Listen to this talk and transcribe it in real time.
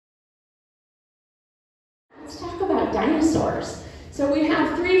let's talk about dinosaurs. So we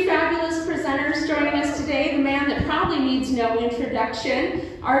have three fabulous presenters joining us today. The man that probably needs no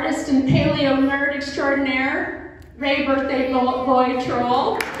introduction, artist and paleo nerd extraordinaire, Ray Birthday Boy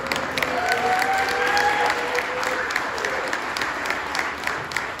Troll.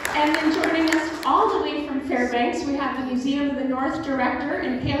 And then joining us all the way from Fairbanks, we have the Museum of the North director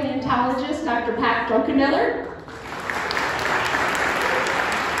and paleontologist, Dr. Pat Druckenmiller.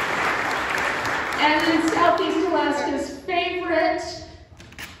 And in Southeast Alaska's favorite,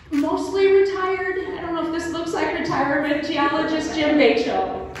 mostly retired, I don't know if this looks like retirement, geologist Jim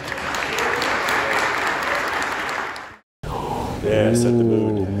Baichtal. Yeah, set the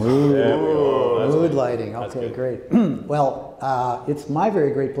mood. Mood lighting, okay, great. Well, it's my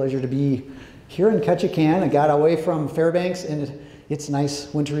very great pleasure to be here in Ketchikan. I got away from Fairbanks and it's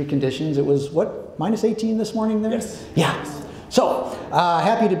nice wintry conditions. It was, what, -18 this morning there? Yes. Yeah. So,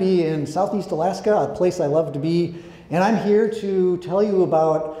 happy to be in Southeast Alaska, a place I love to be. And I'm here to tell you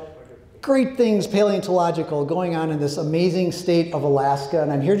about great things paleontological going on in this amazing state of Alaska.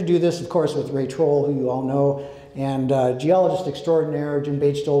 And I'm here to do this, of course, with Ray Troll, who you all know, and geologist extraordinaire, Jim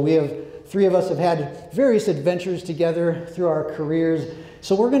Baichtal. Three of us have had various adventures together through our careers.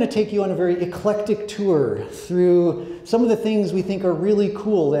 So we're going to take you on a very eclectic tour through some of the things we think are really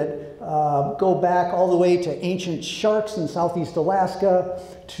cool that go back all the way to ancient sharks in Southeast Alaska,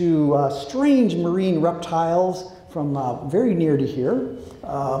 to strange marine reptiles from very near to here,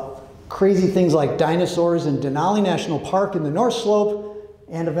 crazy things like dinosaurs in Denali National Park in the North Slope,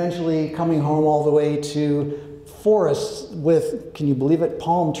 and eventually coming home all the way to forests with, can you believe it,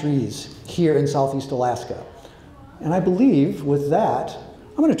 palm trees here in Southeast Alaska. And I believe with that,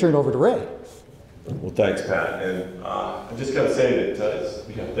 I'm going to turn it over to Ray. Well, thanks, Pat. And I just got to say that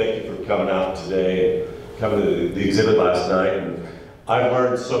thank you for coming out today and coming to the exhibit last night. And I've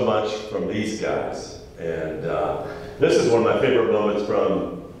learned so much from these guys. And this is one of my favorite moments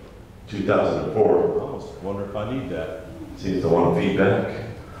from 2004. I almost wonder if I need that. See if they want feedback.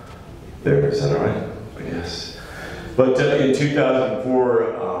 There, is that all right? I guess. But in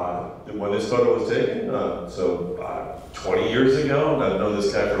 2004, when this photo was taken, 20 years ago, and I've known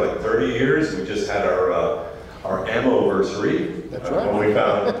this guy for like 30 years. We just had our ammo-versary. That's right. When we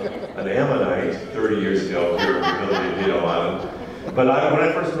found an ammonite 30 years ago here in the village of Vito Island. But when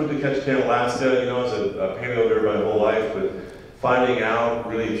I first moved to Ketchikan, Alaska, I was a paleo nerd my whole life, but finding out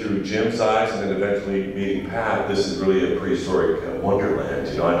really through Jim's eyes and then eventually meeting Pat, this is really a prehistoric wonderland.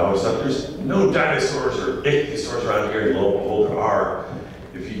 I always thought there's no dinosaurs or ichthyosaurs around here, and lo and behold there are,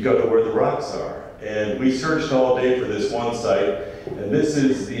 if you go to where the rocks are. And we searched all day for this one site, and this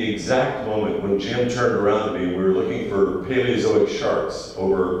is the exact moment when Jim turned around to me. We were looking for Paleozoic sharks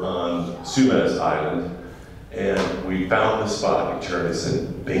over on Sumez Island, and we found the spot. He turned and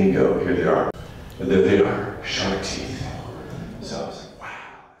said, bingo, here they are. And there they are, shark teeth. So I was like,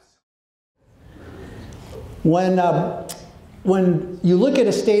 wow. When you look at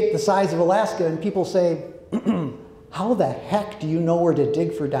a state the size of Alaska and people say, how the heck do you know where to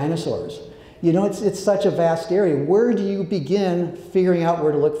dig for dinosaurs? It's such a vast area. Where do you begin figuring out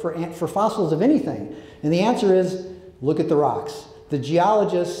where to look for fossils of anything? And the answer is, look at the rocks. The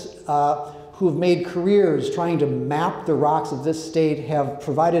geologists who have made careers trying to map the rocks of this state have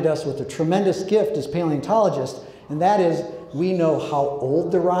provided us with a tremendous gift as paleontologists, and that is, we know how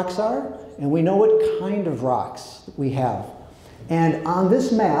old the rocks are, and we know what kind of rocks we have. And on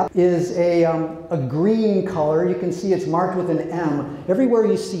this map is a green color. You can see it's marked with an M. Everywhere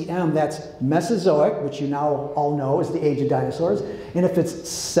you see M, that's Mesozoic, which you now all know is the age of dinosaurs. And if it's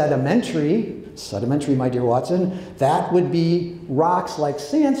sedimentary, my dear Watson, that would be rocks like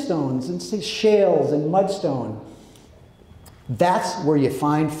sandstones and shales and mudstone. That's where you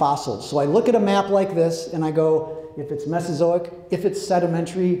find fossils. So I look at a map like this and I go, if it's Mesozoic, if it's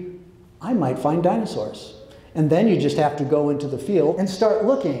sedimentary, I might find dinosaurs. And then you just have to go into the field and start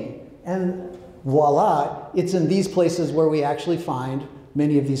looking. And voila, it's in these places where we actually find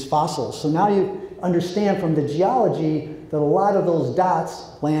many of these fossils. So now you understand from the geology that a lot of those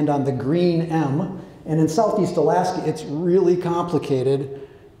dots land on the green M. And in Southeast Alaska, it's really complicated.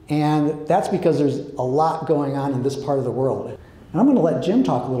 And that's because there's a lot going on in this part of the world. And I'm going to let Jim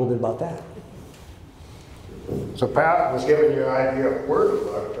talk a little bit about that. So Pat was giving you an idea of where to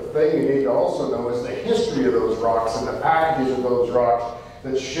look. The thing you need to also know is the history of those rocks and the packages of those rocks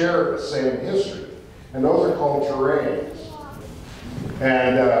that share the same history. And those are called terrains.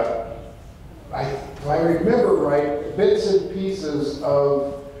 And if I remember right, bits and pieces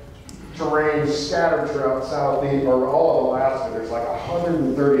of terrain scattered throughout southeast or all of Alaska. There's like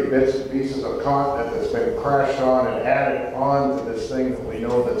 130 bits and pieces of continent that's been crashed on and added on to this thing that we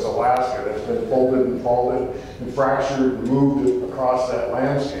know that's Alaska, that's been folded and folded and fractured and moved across that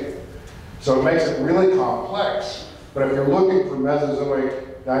landscape. So it makes it really complex. But if you're looking for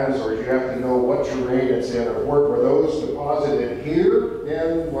Mesozoic dinosaurs, you have to know what terrain it's in, or were those deposited here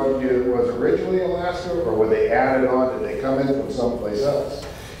in what was originally Alaska, or were they added on? Did they come in from someplace else?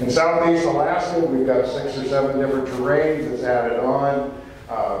 In southeast Alaska, we've got 6 or 7 different terrains that's added on.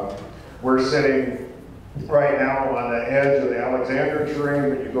 We're sitting right now on the edge of the Alexander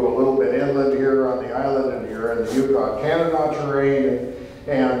terrain, but you go a little bit inland here on the island, and you're in the Yukon-Canada terrain,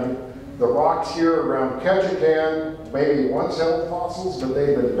 and the rocks here around Ketchikan maybe once held fossils, but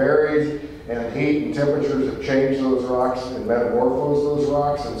they've been buried, and heat and temperatures have changed those rocks and metamorphosed those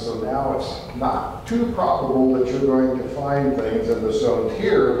rocks, and so now it's not too probable that you're going to find things in the zones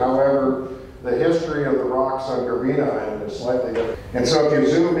here. However, the history of the rocks on Gravina Island is slightly different. And so if you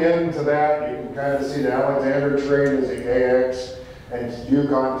zoom into that, you can kind of see the Alexander terrain as the AX, and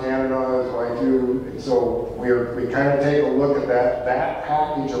Yukon, Canada is Y2. And so we kind of take a look at that. That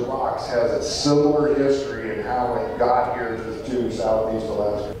package of rocks has a similar history in how it got here to southeast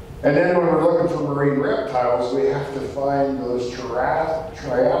Alaska. And then when we're looking for marine reptiles, we have to find those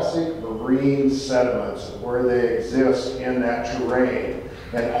Triassic marine sediments and where they exist in that terrain.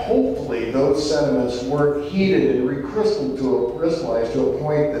 And hopefully those sediments weren't heated and recrystallized to a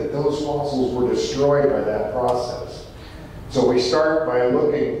point that those fossils were destroyed by that process. So we start by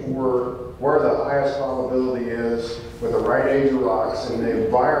looking for where the highest probability is with the right age of rocks and the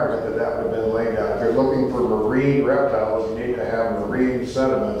environment that would have been laid out. If you're looking for marine reptiles, you need to have marine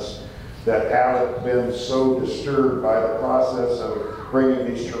sediments that haven't been so disturbed by the process of bringing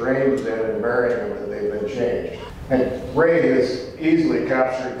these terrains in and burying them that they've been changed. And Ray has easily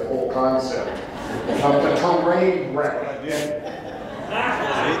captured the whole concept of the terrain wreck. The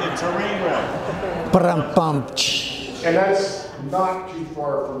terrain wreck. And that's not too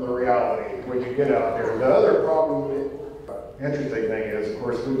far from the reality when you get out there. The other problem, interesting thing is, of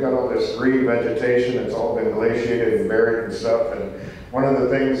course, we've got all this green vegetation. It's all been glaciated and buried and stuff. And one of the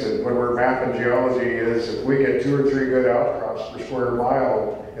things that when we're mapping geology is if we get 2 or 3 good outcrops per square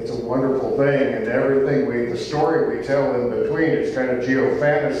mile, it's a wonderful thing. And everything the story we tell in between is kind of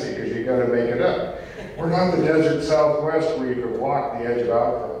geofantasy because you got to make it up. We're not the desert Southwest where you can walk the edge of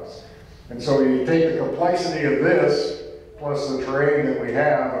outcrops. And so you take the complexity of this, plus the terrain that we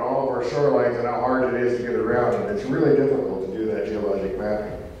have and all of our shorelines and how hard it is to get around, and it's really difficult to do that geologic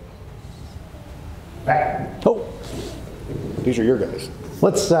mapping. Back. Oh. These are your guys.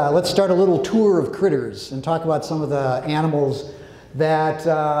 Let's start a little tour of critters and talk about some of the animals that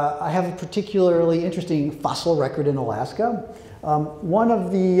I have a particularly interesting fossil record in Alaska. One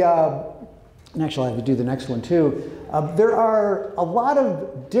of the, and actually I have to do the next one too. There are a lot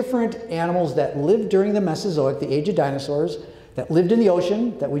of different animals that lived during the Mesozoic, the age of dinosaurs, that lived in the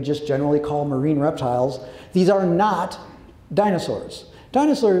ocean, that we just generally call marine reptiles. These are not dinosaurs.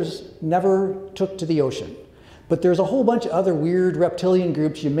 Dinosaurs never took to the ocean. But there's a whole bunch of other weird reptilian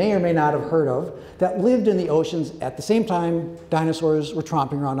groups you may or may not have heard of that lived in the oceans at the same time dinosaurs were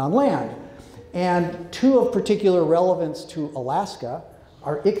tromping around on land. And 2 of particular relevance to Alaska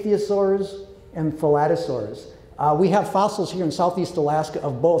are ichthyosaurs and thalattosaurs. We have fossils here in southeast Alaska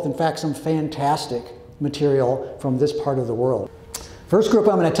of both, in fact, some fantastic material from this part of the world. First group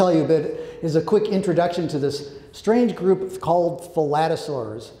I'm going to tell you a bit is a quick introduction to this strange group called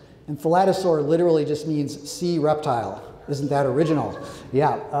thalattosaurs. And thalattosaur literally just means sea reptile. Isn't that original?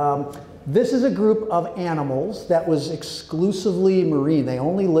 Yeah. This is a group of animals that was exclusively marine. They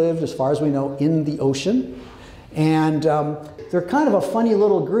only lived, as far as we know, in the ocean. And they're kind of a funny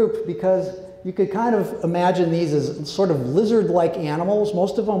little group because you could kind of imagine these as sort of lizard-like animals.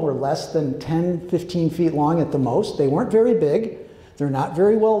 Most of them were less than 10, 15 feet long at the most. They weren't very big. They're not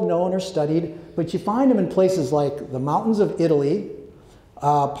very well known or studied, but you find them in places like the mountains of Italy,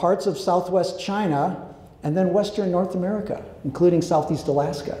 parts of southwest China, and then western North America, including southeast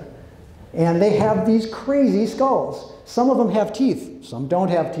Alaska. And they have these crazy skulls. Some of them have teeth, some don't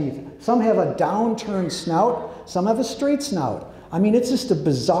have teeth. Some have a downturned snout, some have a straight snout. I mean, it's just a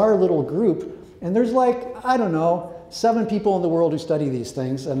bizarre little group. And there's like, I don't know, 7 people in the world who study these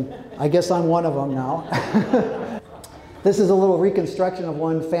things, and I guess I'm one of them now. This is a little reconstruction of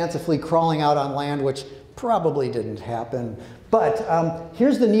one fancifully crawling out on land, which probably didn't happen. But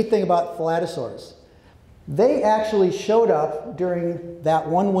here's the neat thing about thalattosaurs. They actually showed up during that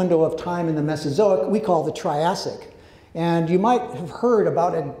one window of time in the Mesozoic we call the Triassic. And you might have heard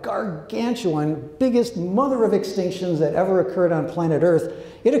about a gargantuan, biggest mother of extinctions that ever occurred on planet Earth.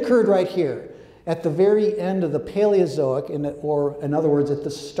 It occurred right here, at the very end of the Paleozoic, or in other words, at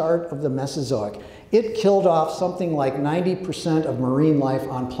the start of the Mesozoic. It killed off something like 90% of marine life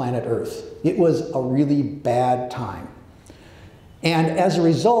on planet Earth. It was a really bad time. And as a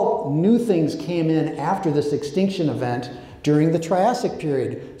result, new things came in after this extinction event during the Triassic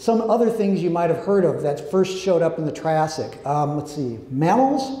period. Some other things you might have heard of that first showed up in the Triassic. Let's see,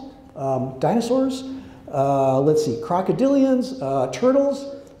 mammals, dinosaurs, let's see, crocodilians,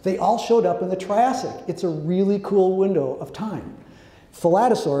 turtles, they all showed up in the Triassic. It's a really cool window of time.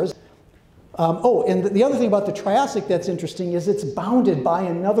 Thalattosaurs. And the other thing about the Triassic that's interesting is it's bounded by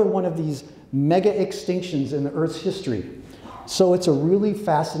another one of these mega extinctions in the Earth's history. So it's a really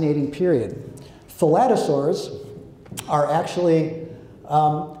fascinating period. Thalattosaurs are actually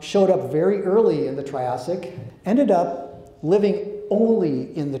showed up very early in the Triassic, ended up living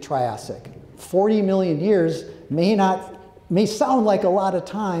only in the Triassic. 40 million years may sound like a lot of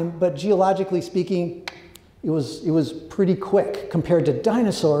time, but geologically speaking, it was pretty quick compared to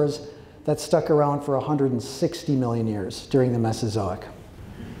dinosaurs that stuck around for 160 million years during the Mesozoic.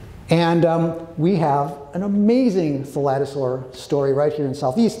 And we have an amazing thalattosaur story right here in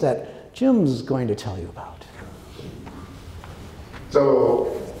Southeast that Jim's going to tell you about. So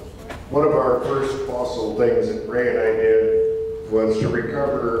one of our first fossil things that Ray and I did was to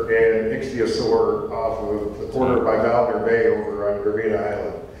recover an ichthyosaur off of the corner by Valder Bay over on Gravina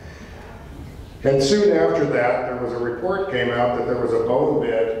Island. And soon after that, there was a report came out that there was a bone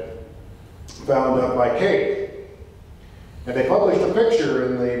bed found up by Cape. And they published a picture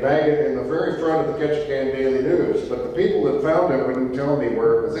in the very front of the Ketchikan Daily News, but the people that found it wouldn't tell me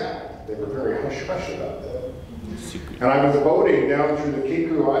where it was at. They were very hush-hush about that. And I was boating down through the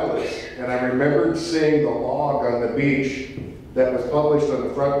Kiku Islands, and I remembered seeing the log on the beach that was published on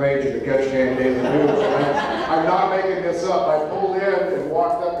the front page of the Ketchikan Daily News. I'm not making this up. I pulled in and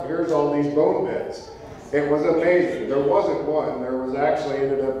walked up, and here's all these bone beds. It was amazing. There wasn't one. There was actually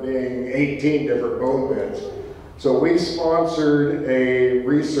ended up being 18 different bone beds. So we sponsored a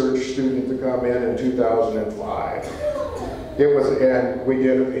research student to come in 2005.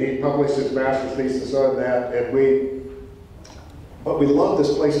 He published his master's thesis on that, but we loved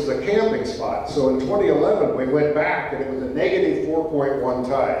this place as a camping spot. So in 2011, we went back, and it was a negative 4.1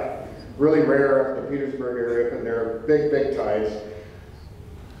 tide. Really rare up in the Petersburg area, and there are big, big tides.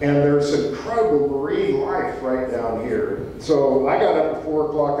 And there's incredible marine life right down here. So I got up at 4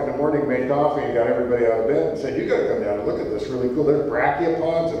 o'clock in the morning, made coffee, and got everybody out of bed and said, you gotta come down and look at this, really cool. There's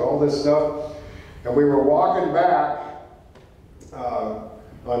brachiopods and all this stuff. And we were walking back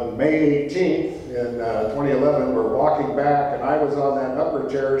on May 18th in 2011, we're walking back, and I was on that upper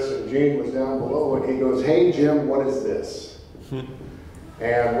terrace, and Gene was down below, and he goes, hey Jim, what is this?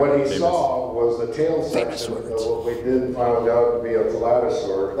 And what he saw was the tail section of what we did find out to be a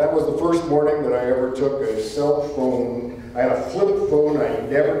thalattosaur. That was the first morning that I ever took a cell phone. I had a flip phone, I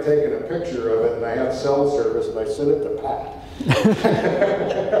had never taken a picture of it, and I had cell service, and I sent it to Pat.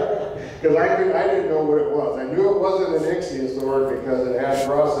 Because I didn't know what it was. I knew it wasn't an ichthyosaur because it had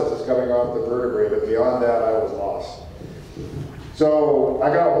processes coming off the vertebrae, but beyond that I was lost. So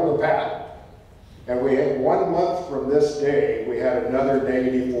I got a hold of Pat. And we had 1 month from this day, we had another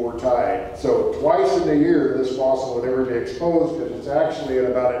negative 4 tide. So twice in the year, this fossil would ever be exposed, because it's actually at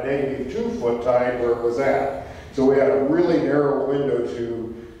about a negative 2 foot tide where it was at. So we had a really narrow window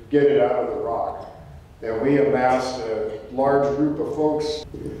to get it out of the rock. And we amassed a large group of folks.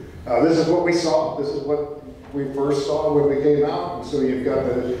 This is what we saw. This is what we first saw when we came out. And so you've got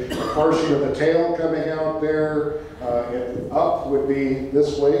the portion of the tail coming out there. Up would be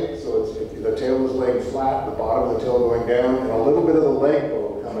this way, so the tail is laying flat, the bottom of the tail going down, and a little bit of the leg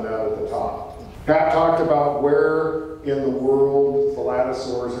bone coming out at the top. Pat talked about where in the world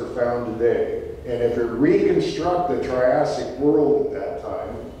thalattosaurs are found today. And if you reconstruct the Triassic world at that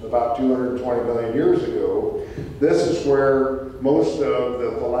time, about 220 million years ago, this is where most of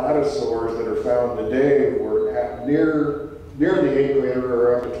the thalattosaurs that are found today were at near the equator,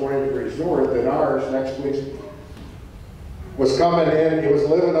 or up to 20 degrees north, and ours, next week, was coming in. It was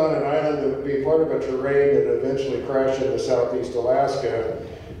living on an island that would be part of a terrain that eventually crashed into southeast Alaska.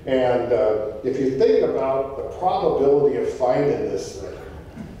 And if you think about the probability of finding this thing,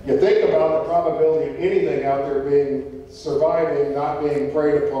 you think about the probability of anything out there surviving, not being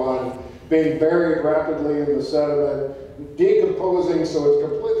preyed upon, being buried rapidly in the sediment, decomposing so it's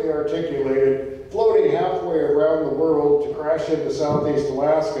completely articulated, floating halfway around the world to crash into southeast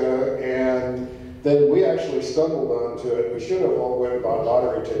Alaska, and then we actually stumbled onto it. We should have all went and bought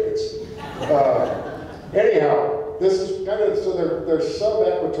lottery tickets. Anyhow, this is kind of, so they're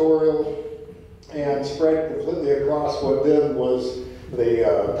sub-equatorial and spread completely across what then was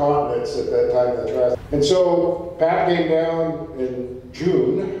the continents at that time of the Triassic. And so Pat came down in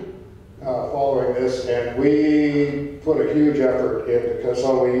June following this, and we put a huge effort in, because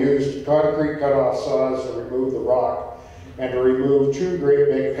so we used concrete cutoff saws to remove the rock and to remove two great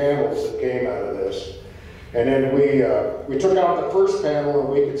big panels that came out of this. And then we took out the first panel, and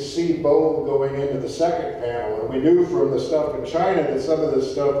we could see bone going into the second panel. And we knew from the stuff in China that some of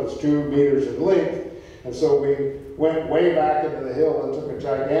this stuff was 2 meters in length. And so we went way back into the hill and took a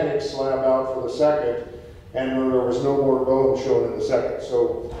gigantic slab out for the second, and there was no more bone shown in the second.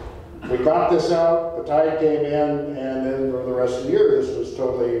 So we got this out, the tide came in, and then for the rest of the year, this was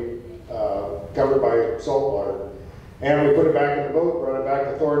totally covered by salt water. And we put it back in the boat, brought it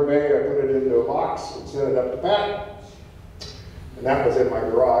back to Thorn Bay. I put it into a box and sent it up to Pat. And that was in my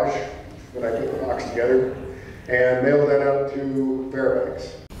garage when I put the box together, and mailed that out to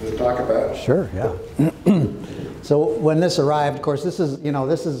Fairbanks. We'll talk about it. Sure, yeah. So when this arrived, of course, this is, you know,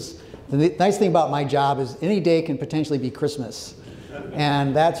 this is, the nice thing about my job is any day can potentially be Christmas.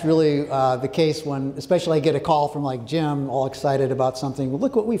 And that's really the case when, especially I get a call from like Jim, all excited about something. Well,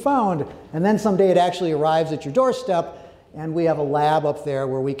 look what we found. And then someday it actually arrives at your doorstep, and we have a lab up there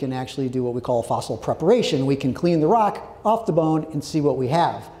where we can actually do what we call fossil preparation. We can clean the rock off the bone and see what we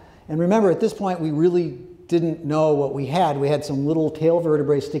have. And remember, at this point, we really didn't know what we had. We had some little tail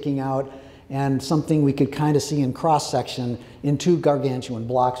vertebrae sticking out and something we could kind of see in cross-section in 2 gargantuan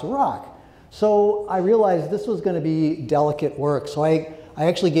blocks of rock. So I realized this was going to be delicate work. So I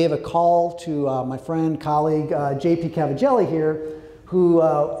actually gave a call to my friend, colleague, J.P. Cavagelli here, who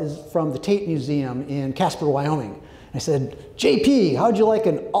is from the Tate Museum in Casper, Wyoming. I said, JP, how'd you like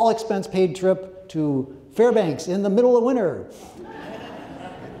an all-expense-paid trip to Fairbanks in the middle of winter?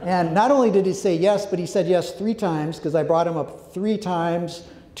 And not only did he say yes, but he said yes 3 times, because I brought him up 3 times,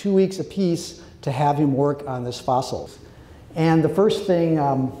 2 weeks apiece, to have him work on this fossil. And the first thing,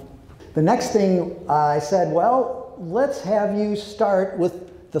 the next thing I said, well, let's have you start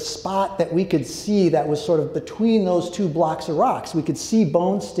with the spot that we could see that was sort of between those 2 blocks of rocks. We could see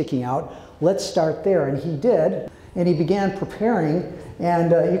bones sticking out. Let's start there. And he did. And he began preparing.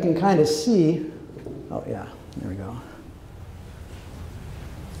 And you can kind of see, oh yeah, there we go.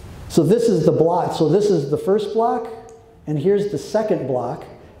 So this is the block. So this is the first block, and here's the second block.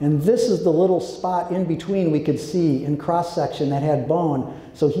 And this is the little spot in between we could see in cross-section that had bone.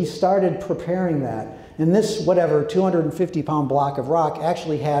 So he started preparing that. And this, whatever, 250-pound block of rock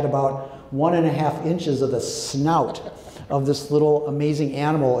actually had about 1.5 inches of the snout of this little amazing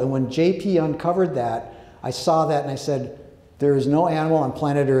animal. And when JP uncovered that, I saw that and I said, there is no animal on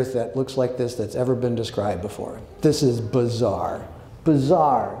planet Earth that looks like this that's ever been described before. This is bizarre.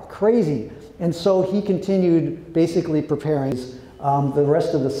 Bizarre, crazy. And so he continued basically preparing the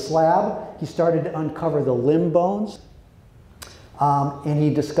rest of the slab. He started to uncover the limb bones. And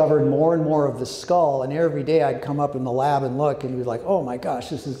he discovered more and more of the skull. And every day I'd come up in the lab and look and be like, oh my gosh,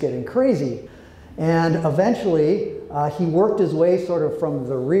 this is getting crazy. And eventually he worked his way sort of from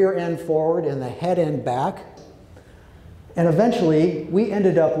the rear end forward and the head end back. And eventually we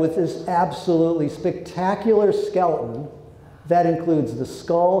ended up with this absolutely spectacular skeleton that includes the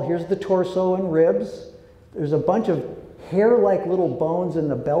skull. Here's the torso and ribs. There's a bunch of hair-like little bones in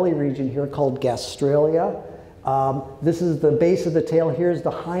the belly region here called gastralia. This is the base of the tail. Here's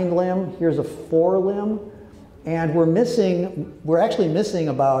the hind limb. Here's a forelimb. And we're actually missing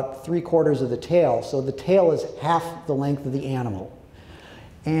about 3/4 of the tail. So the tail is half the length of the animal.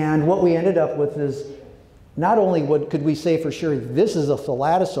 And what we ended up with is, not only could we say for sure this is a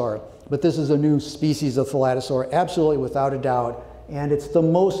thalattosaur, but this is a new species of thalattosaur, absolutely without a doubt. And it's the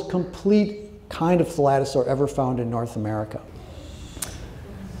most complete kind of thalattosaur ever found in North America.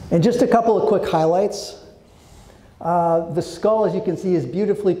 And just a couple of quick highlights. The skull, as you can see, is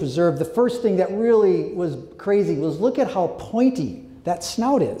beautifully preserved. The first thing that really was crazy was look at how pointy that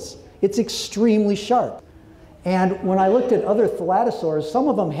snout is. It's extremely sharp. And when I looked at other thalattosaurs, some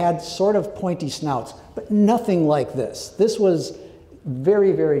of them had sort of pointy snouts, but nothing like this. This was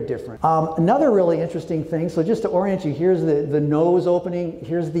very, very different. Another really interesting thing, so just to orient you, here's the nose opening,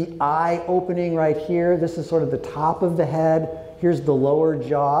 here's the eye opening right here. This is sort of the top of the head. Here's the lower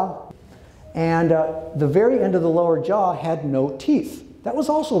jaw. And the very end of the lower jaw had no teeth. That was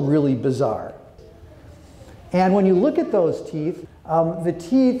also really bizarre. And when you look at those teeth, so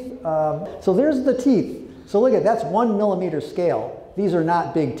there's the teeth. So look at, that's 1 millimeter scale. These are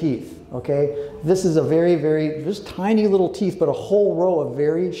not big teeth, okay? This is a very, just tiny little teeth, but a whole row of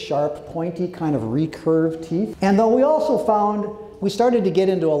very sharp, pointy, kind of recurved teeth. And though we also found we started to get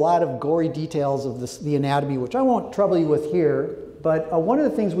into a lot of gory details of the anatomy, which I won't trouble you with here. But one of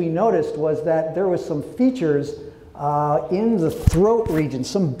the things we noticed was that there was some features in the throat region,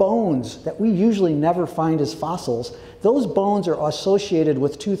 some bones that we usually never find as fossils. Those bones are associated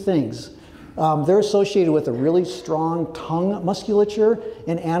with two things. They're associated with a really strong tongue musculature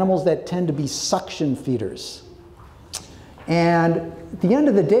in animals that tend to be suction feeders. And at the end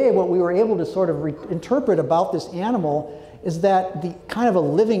of the day, what we were able to sort of interpret about this animal is that the kind of a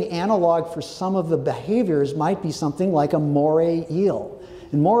living analog for some of the behaviors might be something like a moray eel.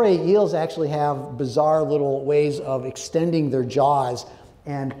 And moray eels actually have bizarre little ways of extending their jaws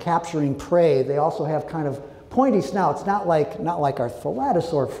and capturing prey. They also have kind of pointy snouts, not like our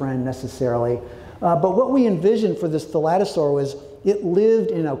thalattosaur friend necessarily. But what we envisioned for this thalattosaur was it lived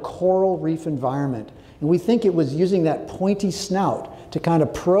in a coral reef environment. And we think it was using that pointy snout to kind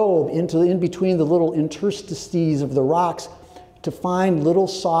of probe in between the little interstices of the rocks to find little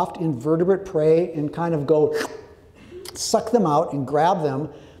soft invertebrate prey and kind of go suck them out and grab them,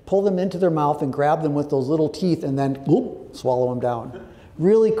 pull them into their mouth and grab them with those little teeth and then whoop, swallow them down.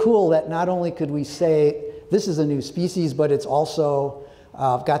 Really cool that not only could we say this is a new species, but it's also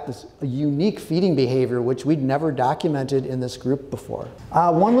got this unique feeding behavior which we'd never documented in this group before.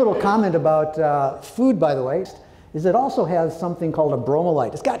 One little comment about food, by the way, is it also has something called a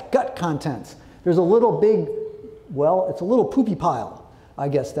bromelite. It's got gut contents. There's a little big, well, it's a little poopy pile. I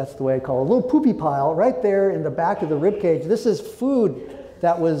guess that's the way I call it. A little poopy pile right there in the back of the rib cage. This is food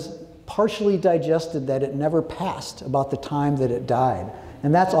that was partially digested that it never passed about the time that it died.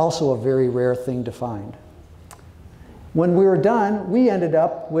 And that's also a very rare thing to find. When we were done, we ended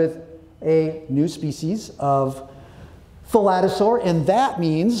up with a new species of thalattosaur, and that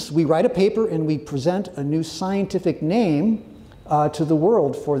means we write a paper and we present a new scientific name to the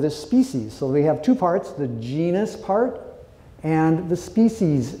world for this species. So we have two parts, the genus part and the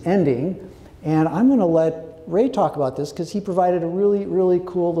species ending. And I'm going to let Ray talk about this because he provided a really, really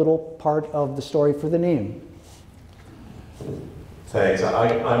cool little part of the story for the name. Thanks.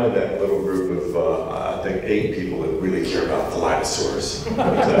 I'm in that little group of, I think, 8 people that really care about thalattosaurs. So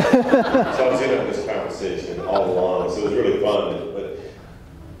I was in on this conversation all along, so it was really fun. But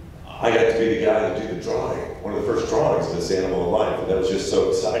I got to be the guy to do the drawing, one of the first drawings of this animal in life, and that was just so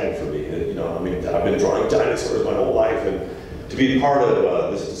exciting for me. You know, I mean, I've been drawing dinosaurs my whole life, and to be part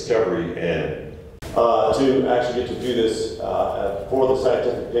of this discovery and to actually get to do this for the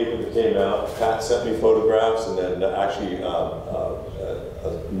scientific paper that came out. Pat sent me photographs and then actually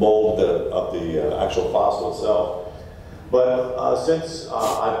molded up the actual fossil itself. But since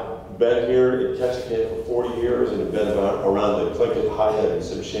I've been here in Ketchikan for 40 years and have been around the Tlingit, Haida, and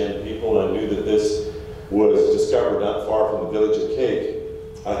Tsimshian people, and I knew that this was discovered not far from the village of Cake,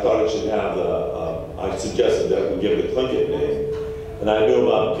 I thought it should have I suggested that we give it a Tlingit name. And I knew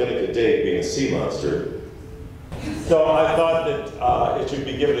about Ketchikan being a sea monster. So I thought that it should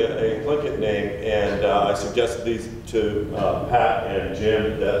be given a Tlingit name, and I suggested these to Pat and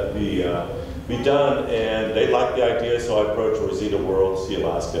Jim that be done, and they liked the idea, so I approached Rosita World, Sea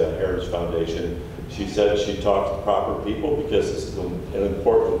Alaska Heritage Foundation. She said she'd talk to the proper people because this is an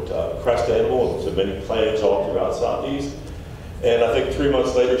important crest animal, so many claims all throughout Southeast. And I think 3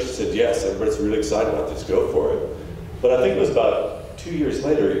 months later she said, yes, everybody's really excited about this, go for it. But I think it was about 2 years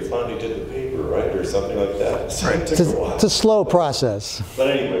later, he finally did the paper, right, or something like that. So it took a while. It's a slow process. But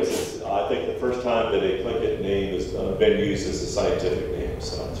anyways, I think the first time that a Tlingit name has been used as a scientific name,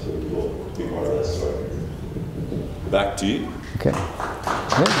 so it's really cool to be part of that story. Back to you. Okay.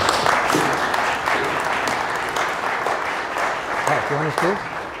 Good. Do you want to speak?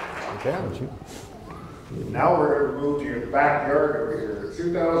 Okay. Now we're going to move to your backyard over here. In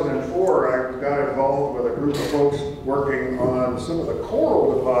 2004, I got involved with a group of folks working on some of the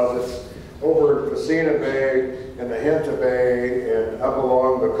coral deposits over in Messina Bay and the Henta Bay and up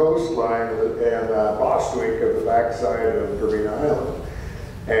along the coastline and Bostwick of the backside of Dervina Island.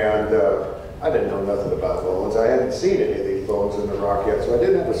 And I didn't know nothing about bones. I hadn't seen any of these bones in the rock yet, so I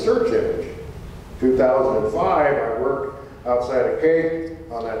didn't have a search image. 2005, I worked outside of Cape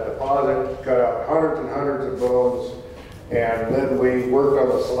on that deposit, cut out hundreds and hundreds of bones, and then we worked on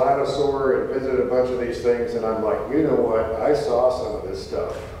the thalattosaur and visited a bunch of these things, and I'm like, you know what, I saw some of this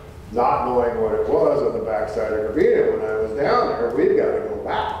stuff, not knowing what it was on the backside of Dervina. When I was down there, we've got to go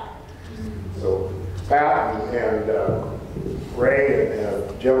back. So Pat and Ray and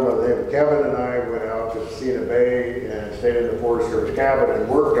a gentleman named Kevin and I went out to Messina Bay and stayed in the Forest Service cabin and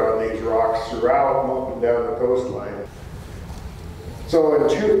worked on these rocks throughout up and down the coastline. So in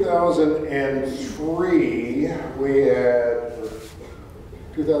 2003, we had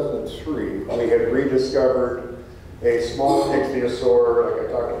rediscovered a small ichthyosaur, like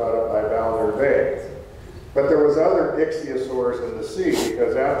I talked about up by Balner Bay. But there was other ichthyosaurs in the sea,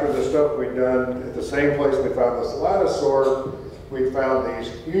 because after the stuff we'd done at the same place we found the Salatosaur, we found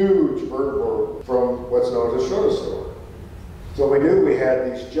these huge vertebrae from what's known as a Shotosaur. So we knew we had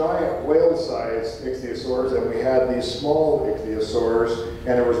these giant whale-sized ichthyosaurs, and we had these small ichthyosaurs, and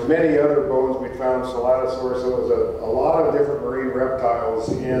there was many other bones we found, Salatosaurs, so it was a lot of different marine reptiles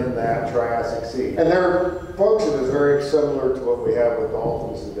in that Triassic sea. And their function is very similar to what we have with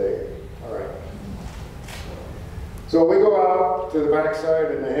dolphins today. All right. So we go out to the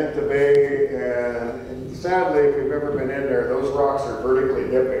backside in the Henta Bay, and sadly, if you've ever been in there, those rocks are vertically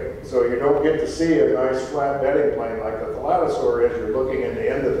dipping. So you don't get to see a nice flat bedding plane like the Thalatosaur is. You're looking at the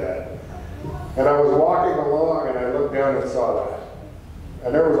end of that. And I was walking along, and I looked down and saw that.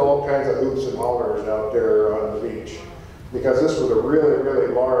 And there was all kinds of hoops and hollers out there on the beach, because this was a really, really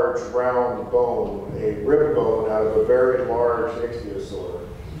large round bone, a rib bone out of a very large ichthyosaur.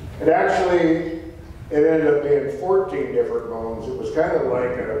 It ended up being 14 different bones. It was kind of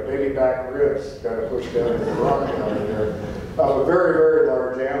like a baby back ribs kind of pushed down in the rock down in there. A very, very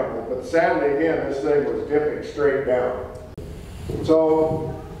large animal. But sadly, again, this thing was dipping straight down.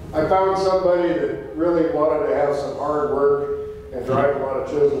 So I found somebody that really wanted to have some hard work and drive a lot of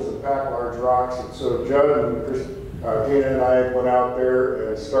chisels and pack large rocks. And so Judd and Tina and I went out there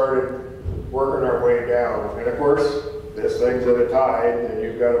and started working our way down. And of course, this thing's at a tide, and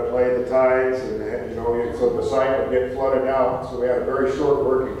you've got to play the tides, and so the site would get flooded out, so we had a very short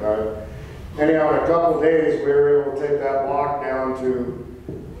working time. Anyhow, in a couple of days, we were able to take that block down to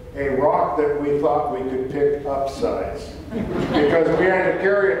a rock that we thought we could pick up size, because we had to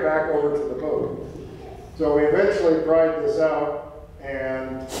carry it back over to the boat. So we eventually pried this out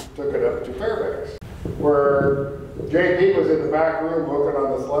and took it up to Fairbanks, where JP was in the back room working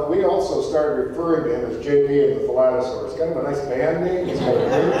on the flood. We also started referring to him as JP and the Thalatosaur. It's kind of a nice band name. It's kind of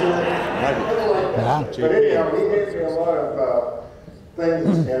name to it. But anyhow, he gave me a lot of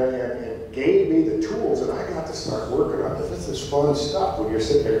things and gave me the tools, and I got to start working on this. This is fun stuff when you're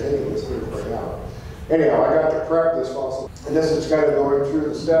sitting there taking this thing out. Anyhow, I got to prep this fossil, and this is kind of going through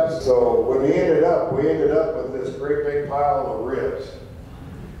the steps. So when we ended up with this great big pile of ribs.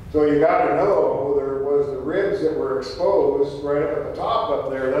 So you got to know there was the ribs that were exposed right up at the top up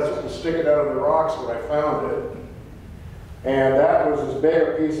there. That's what was sticking out of the rocks when I found it. And that was as big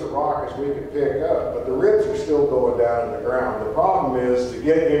a piece of rock as we could pick up. But the ribs are still going down in the ground. The problem is, to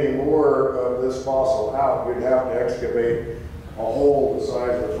get any more of this fossil out, you'd have to excavate a hole the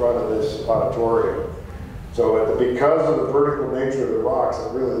size of the front of this auditorium. So because of the vertical nature of the rocks,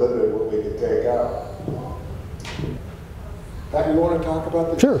 it really limited what we could take out. Pat, you want to talk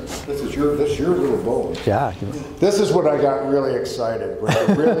about this? Sure. This is your little bone. Yeah. This is when I got really excited. When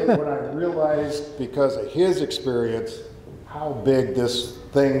I realized, because of his experience, how big this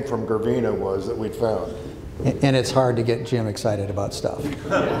thing from Gravina was that we'd found. And it's hard to get Jim excited about stuff.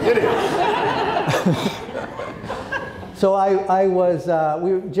 It is. So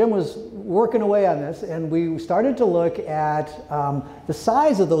Jim was working away on this, and we started to look at the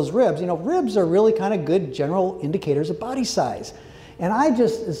size of those ribs. Ribs are really kind of good general indicators of body size. And I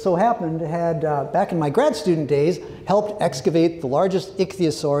just so happened had, back in my grad student days, helped excavate the largest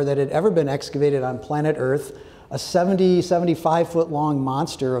ichthyosaur that had ever been excavated on planet Earth, a 75 foot long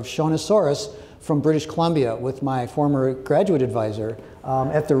monster of Shonosaurus from British Columbia with my former graduate advisor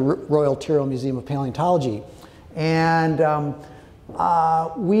at the Royal Ontario Museum of Paleontology. And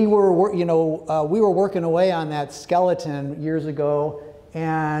we were working away on that skeleton years ago,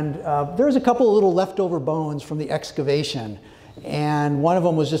 and there was a couple of little leftover bones from the excavation, and one of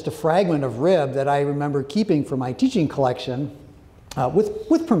them was just a fragment of rib that I remember keeping for my teaching collection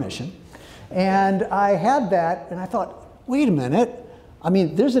with permission. And I had that, and I thought, wait a minute. I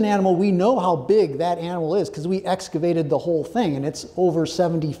mean, there's an animal, we know how big that animal is because we excavated the whole thing, and it's over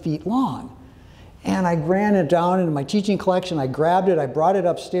 70 feet long. And I ran it down into my teaching collection, I grabbed it, I brought it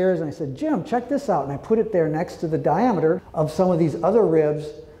upstairs, and I said, Jim, check this out. And I put it there next to the diameter of some of these other ribs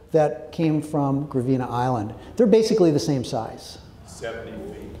that came from Gravina Island. They're basically the same size. 70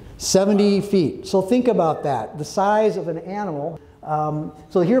 feet. 70 feet. So think about that, the size of an animal.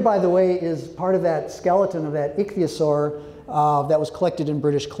 So here, by the way, is part of that skeleton of that ichthyosaur that was collected in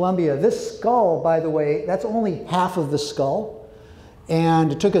British Columbia. This skull, by the way, that's only half of the skull.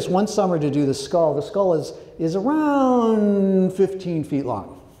 And it took us one summer to do the skull. The skull is around 15 feet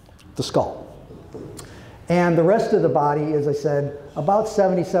long, the skull. And the rest of the body, as I said, about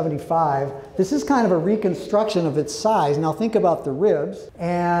 70, 75. This is kind of a reconstruction of its size. Now think about the ribs.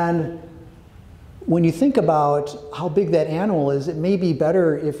 And when you think about how big that animal is, it may be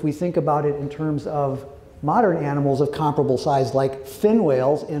better if we think about it in terms of modern animals of comparable size like fin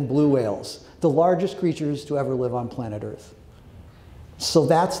whales and blue whales, the largest creatures to ever live on planet Earth. So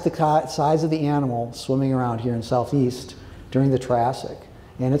that's the size of the animal swimming around here in Southeast during the Triassic.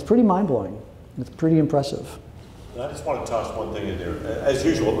 And it's pretty mind-blowing. It's pretty impressive. I just want to toss one thing in there, as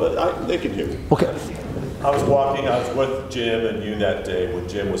usual, but they can hear me. Okay. I was with Jim and you that day when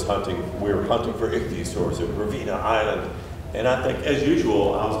Jim was hunting. We were hunting for ichthyosaurs at Ravenna Island. And I think, as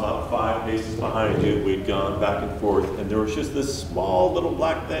usual, I was about 5 paces behind you. We'd gone back and forth, and there was just this small little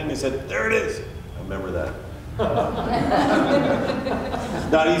black thing. He said, "There it is." I remember that.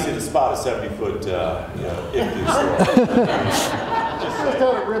 It's not easy to spot a 70-foot, ichthyosaur. Just had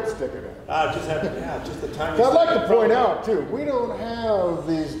a ripstick in it. Just the tiniest. So I'd like to point out, too, we don't have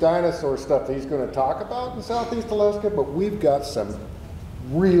these dinosaur stuff that he's going to talk about in Southeast Alaska, but we've got some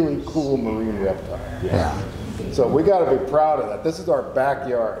really cool marine reptiles. Yeah. So we got to be proud of that. This is our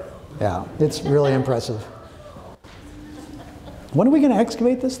backyard. Yeah, it's really impressive. When are we going to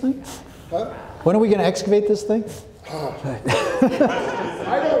excavate this thing? Huh? When are we going to excavate this thing?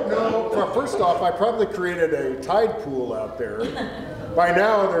 I don't know. First off, I probably created a tide pool out there. By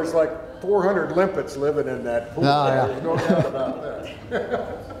now, there's like 400 limpets living in that pool. Oh, yeah. There's no doubt about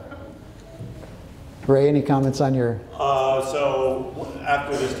that. Ray, any comments on your... So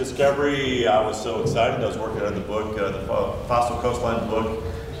after this discovery, I was so excited. I was working on the book, the Fossil Coastline book.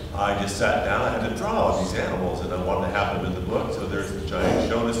 I just sat down. I had to draw all these animals, and I wanted to have them in the book. So there's the giant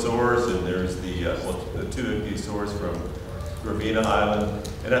Shonosaurs, and there's the two ichthyosaurs from Ravenna Island.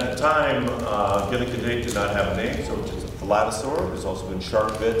 And at the time, Gilligan did not have a name, so it's a thalattosaur. There's also been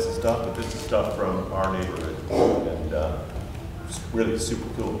shark bits and stuff, but this is stuff from our neighborhood, and it's really super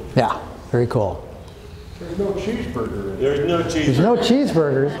cool. Yeah, very cool. There's no cheeseburger. There's no cheeseburger. There's no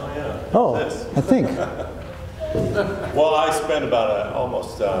cheeseburgers. Oh, yeah. Oh, I think. Well, I spent about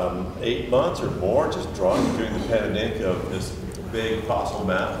almost 8 months or more just drawing, doing the pen and ink of this big fossil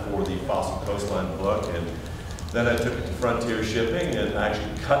map for the Fossil Coastline book, and then I took it to Frontier Shipping and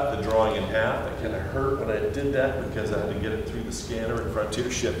actually cut the drawing in half. It kind of hurt when I did that because I had to get it through the scanner at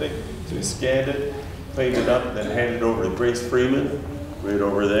Frontier Shipping. So we scanned it, cleaned it up, and then handed it over to Grace Freeman, right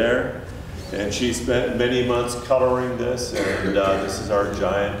over there. And she spent many months coloring this, and this is our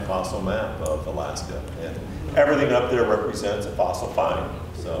giant fossil map of Alaska. And everything up there represents a fossil find.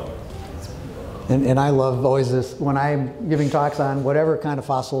 So. And I love always this, when I'm giving talks on whatever kind of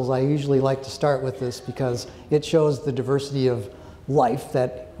fossils, I usually like to start with this because it shows the diversity of life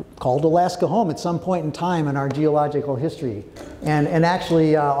that called Alaska home at some point in time in our geological history. And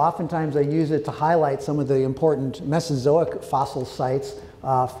actually, oftentimes I use it to highlight some of the important Mesozoic fossil sites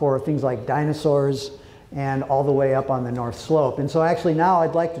for things like dinosaurs and all the way up on the North Slope. And so actually now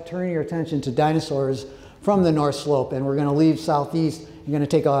I'd like to turn your attention to dinosaurs from the North Slope, and we're going to leave southeast. You're going to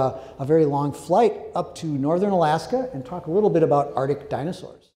take a very long flight up to northern Alaska and talk a little bit about Arctic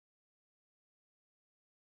dinosaurs.